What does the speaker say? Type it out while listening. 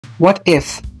What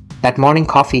if that morning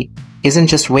coffee isn't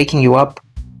just waking you up,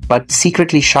 but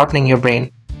secretly sharpening your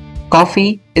brain?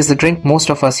 Coffee is the drink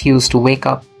most of us use to wake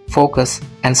up, focus,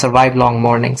 and survive long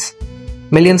mornings.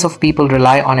 Millions of people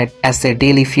rely on it as their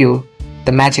daily fuel,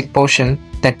 the magic potion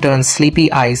that turns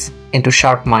sleepy eyes into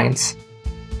sharp minds.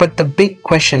 But the big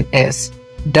question is,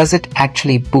 does it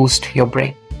actually boost your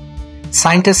brain?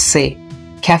 Scientists say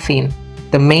caffeine,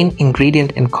 the main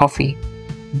ingredient in coffee,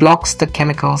 blocks the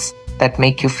chemicals that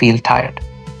make you feel tired.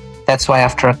 That's why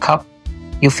after a cup,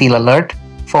 you feel alert,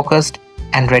 focused,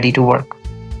 and ready to work.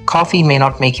 Coffee may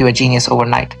not make you a genius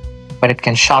overnight, but it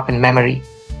can sharpen memory,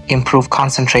 improve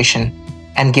concentration,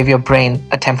 and give your brain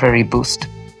a temporary boost.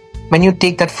 When you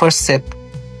take that first sip,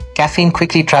 caffeine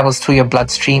quickly travels through your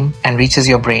bloodstream and reaches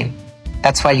your brain.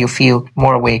 That's why you feel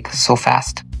more awake so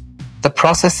fast. The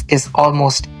process is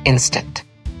almost instant,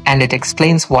 and it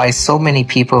explains why so many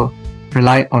people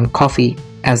rely on coffee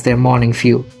as their morning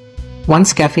fuel.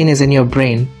 Once caffeine is in your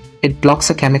brain, it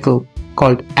blocks a chemical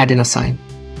called adenosine.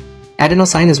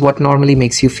 Adenosine is what normally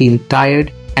makes you feel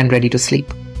tired and ready to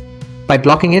sleep. By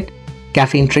blocking it,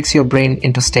 caffeine tricks your brain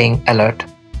into staying alert.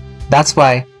 That's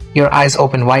why your eyes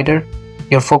open wider,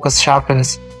 your focus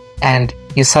sharpens, and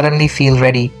you suddenly feel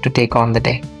ready to take on the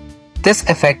day. This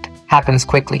effect happens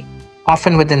quickly,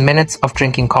 often within minutes of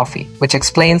drinking coffee, which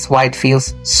explains why it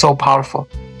feels so powerful.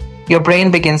 Your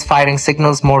brain begins firing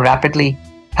signals more rapidly,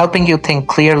 helping you think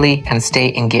clearly and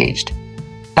stay engaged.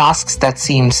 Tasks that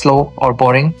seemed slow or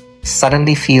boring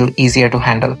suddenly feel easier to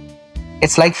handle.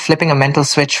 It's like flipping a mental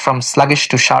switch from sluggish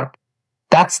to sharp.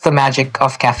 That's the magic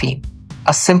of caffeine,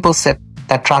 a simple sip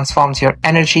that transforms your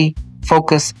energy,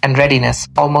 focus, and readiness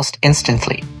almost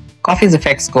instantly. Coffee's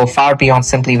effects go far beyond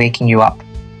simply waking you up.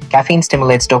 Caffeine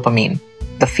stimulates dopamine,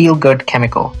 the feel-good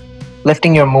chemical,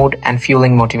 lifting your mood and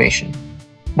fueling motivation.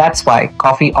 That's why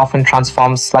coffee often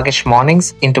transforms sluggish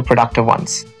mornings into productive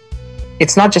ones.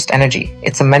 It's not just energy,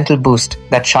 it's a mental boost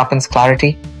that sharpens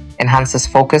clarity, enhances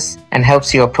focus, and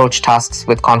helps you approach tasks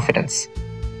with confidence.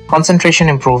 Concentration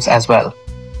improves as well.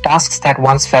 Tasks that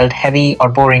once felt heavy or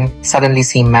boring suddenly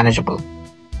seem manageable.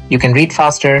 You can read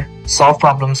faster, solve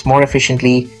problems more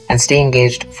efficiently, and stay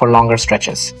engaged for longer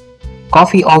stretches.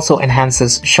 Coffee also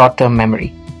enhances short-term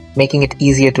memory, making it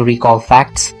easier to recall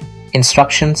facts,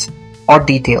 instructions, or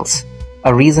details,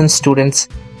 a reason students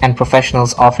and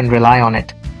professionals often rely on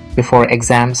it before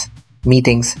exams,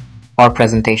 meetings, or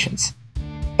presentations.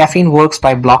 Caffeine works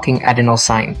by blocking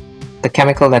adenosine, the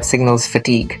chemical that signals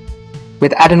fatigue.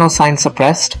 With adenosine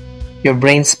suppressed, your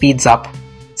brain speeds up,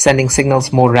 sending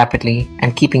signals more rapidly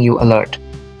and keeping you alert.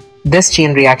 This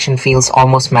chain reaction feels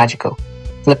almost magical,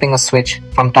 flipping a switch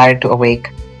from tired to awake.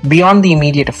 Beyond the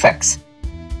immediate effects,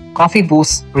 coffee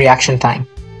boosts reaction time,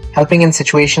 helping in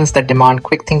situations that demand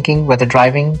quick thinking, whether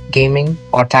driving, gaming,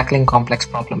 or tackling complex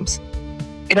problems.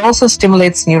 It also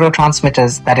stimulates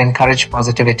neurotransmitters that encourage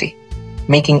positivity,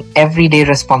 making everyday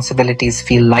responsibilities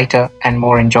feel lighter and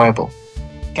more enjoyable.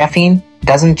 Caffeine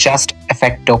doesn't just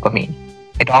affect dopamine,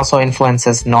 it also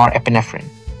influences norepinephrine,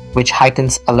 which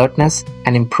heightens alertness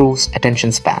and improves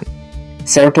attention span.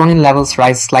 Serotonin levels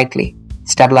rise slightly,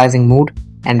 stabilizing mood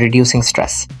and reducing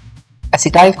stress.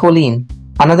 Acetylcholine,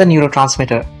 another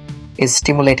neurotransmitter, is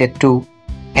stimulated too,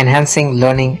 enhancing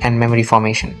learning and memory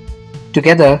formation.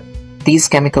 Together, these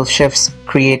chemical shifts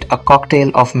create a cocktail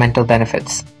of mental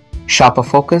benefits: sharper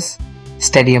focus,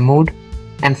 steadier mood,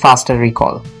 and faster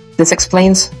recall. This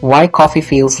explains why coffee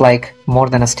feels like more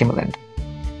than a stimulant.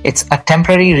 It's a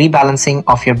temporary rebalancing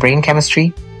of your brain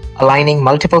chemistry, aligning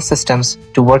multiple systems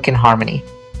to work in harmony.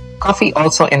 Coffee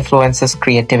also influences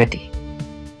creativity.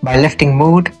 By lifting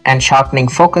mood and sharpening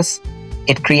focus,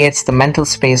 it creates the mental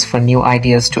space for new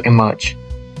ideas to emerge.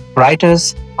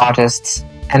 Writers, artists,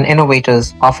 and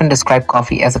innovators often describe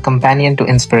coffee as a companion to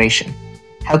inspiration,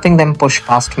 helping them push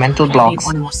past mental blocks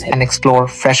and explore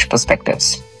fresh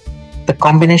perspectives. The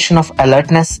combination of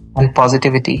alertness and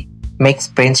positivity makes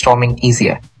brainstorming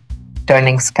easier,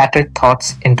 turning scattered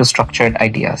thoughts into structured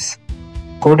ideas.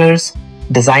 Coders,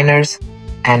 designers,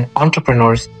 and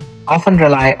entrepreneurs often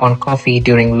rely on coffee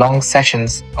during long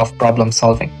sessions of problem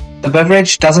solving. The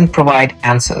beverage doesn't provide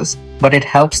answers, but it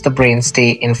helps the brain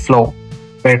stay in flow,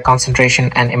 where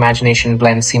concentration and imagination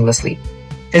blend seamlessly.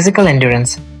 Physical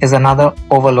endurance is another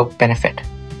overlooked benefit.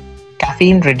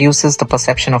 Caffeine reduces the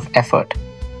perception of effort,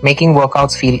 making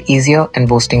workouts feel easier and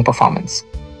boosting performance.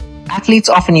 Athletes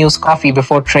often use coffee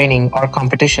before training or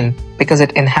competition because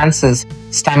it enhances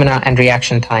stamina and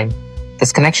reaction time.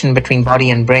 This connection between body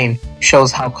and brain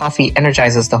shows how coffee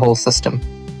energizes the whole system,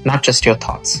 not just your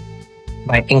thoughts.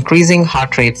 By increasing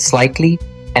heart rate slightly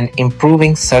and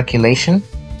improving circulation,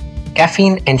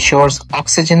 caffeine ensures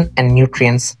oxygen and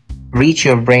nutrients reach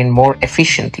your brain more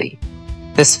efficiently.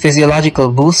 This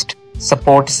physiological boost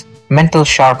supports mental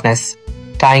sharpness,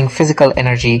 tying physical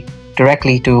energy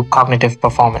directly to cognitive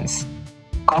performance.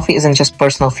 Coffee isn't just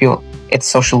personal fuel, it's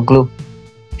social glue.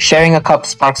 Sharing a cup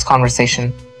sparks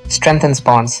conversation, strengthens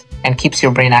bonds, and keeps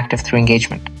your brain active through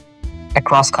engagement.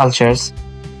 Across cultures,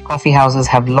 coffee houses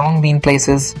have long been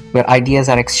places where ideas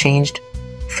are exchanged,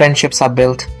 friendships are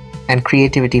built, and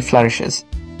creativity flourishes.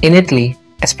 In Italy,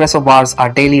 espresso bars are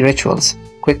daily rituals,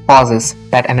 quick pauses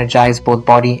that energize both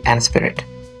body and spirit.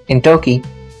 In Turkey,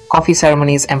 coffee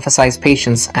ceremonies emphasize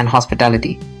patience and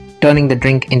hospitality, turning the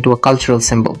drink into a cultural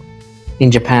symbol.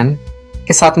 In Japan,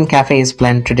 Kisaten cafes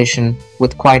blend tradition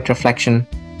with quiet reflection,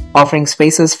 offering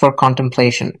spaces for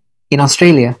contemplation. In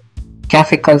Australia,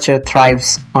 cafe culture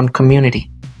thrives on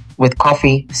community, with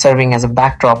coffee serving as a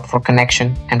backdrop for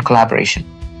connection and collaboration.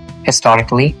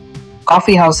 Historically,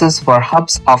 coffee houses were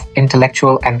hubs of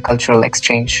intellectual and cultural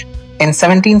exchange. In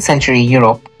 17th century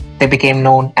Europe, they became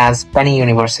known as penny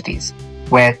universities,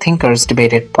 where thinkers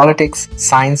debated politics,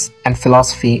 science, and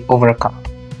philosophy over a cup.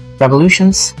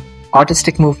 Revolutions,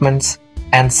 artistic movements,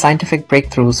 and scientific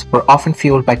breakthroughs were often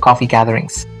fueled by coffee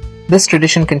gatherings. This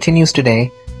tradition continues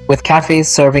today, with cafes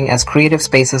serving as creative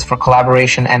spaces for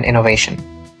collaboration and innovation.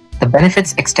 The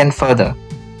benefits extend further.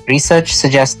 Research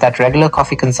suggests that regular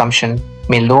coffee consumption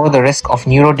may lower the risk of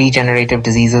neurodegenerative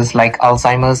diseases like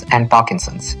Alzheimer's and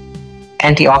Parkinson's.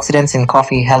 Antioxidants in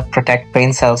coffee help protect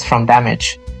brain cells from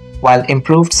damage, while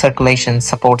improved circulation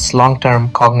supports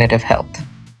long-term cognitive health.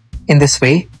 In this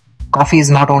way, coffee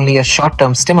is not only a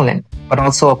short-term stimulant, but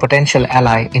also a potential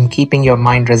ally in keeping your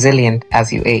mind resilient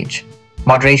as you age.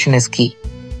 Moderation is key.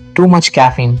 Too much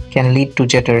caffeine can lead to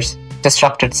jitters,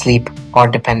 disrupted sleep, or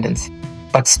dependence.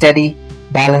 But steady,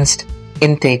 balanced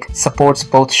intake supports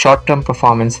both short-term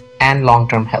performance and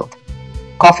long-term health.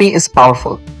 Coffee is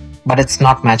powerful, but it's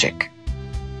not magic.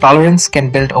 Tolerance can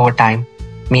build over time,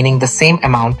 meaning the same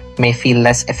amount may feel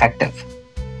less effective.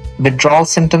 Withdrawal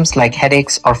symptoms like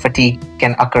headaches or fatigue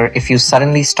can occur if you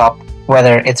suddenly stop,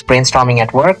 whether it's brainstorming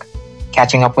at work,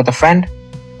 catching up with a friend,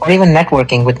 or even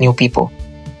networking with new people.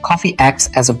 Coffee acts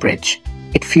as a bridge.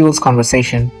 It fuels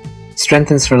conversation,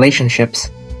 strengthens relationships,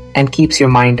 and keeps your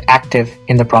mind active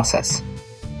in the process.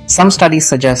 Some studies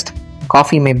suggest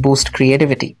coffee may boost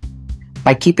creativity.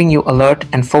 By keeping you alert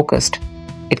and focused,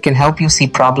 it can help you see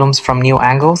problems from new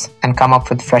angles and come up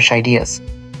with fresh ideas.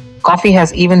 Coffee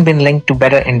has even been linked to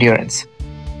better endurance.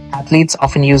 Athletes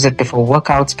often use it before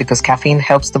workouts because caffeine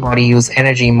helps the body use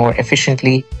energy more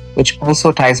efficiently, which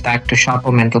also ties back to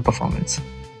sharper mental performance.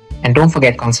 And don't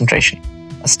forget concentration.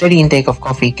 A steady intake of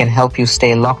coffee can help you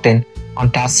stay locked in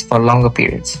on tasks for longer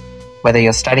periods, whether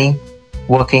you're studying,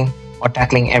 working, or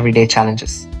tackling everyday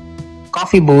challenges.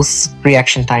 Coffee boosts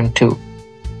reaction time too.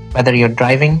 Whether you're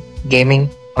driving, gaming,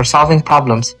 or solving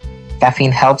problems,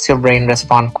 caffeine helps your brain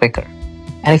respond quicker.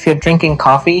 And if you're drinking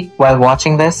coffee while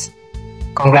watching this,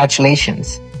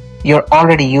 congratulations, you're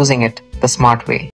already using it the smart way.